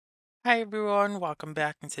Hi everyone, welcome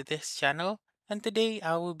back into this channel, and today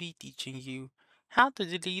I will be teaching you how to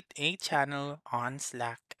delete a channel on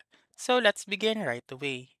Slack. So let's begin right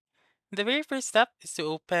away. The very first step is to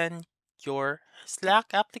open your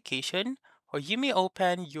Slack application, or you may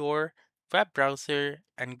open your web browser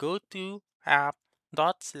and go to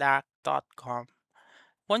app.slack.com.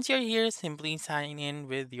 Once you're here, simply sign in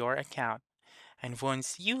with your account. And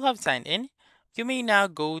once you have signed in, you may now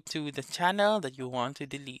go to the channel that you want to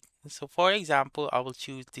delete. So for example, I will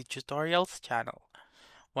choose the tutorials channel.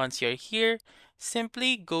 Once you're here,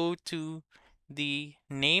 simply go to the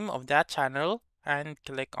name of that channel and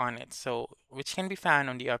click on it. So which can be found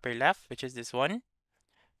on the upper left, which is this one.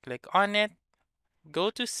 Click on it, go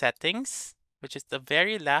to settings, which is the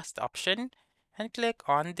very last option, and click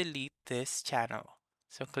on delete this channel.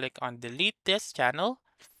 So click on delete this channel,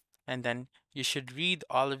 and then you should read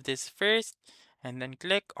all of this first and then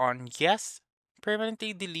click on yes,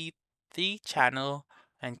 permanently delete the channel,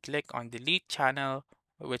 and click on delete channel,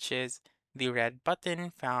 which is the red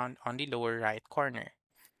button found on the lower right corner.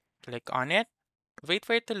 Click on it, wait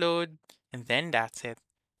for it to load, and then that's it.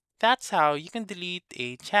 That's how you can delete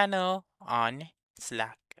a channel on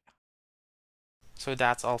Slack. So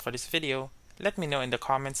that's all for this video. Let me know in the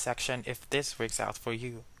comments section if this works out for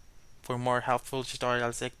you. For more helpful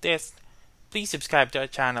tutorials like this, please subscribe to our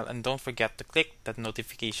channel and don't forget to click that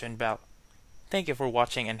notification bell. Thank you for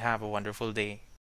watching and have a wonderful day.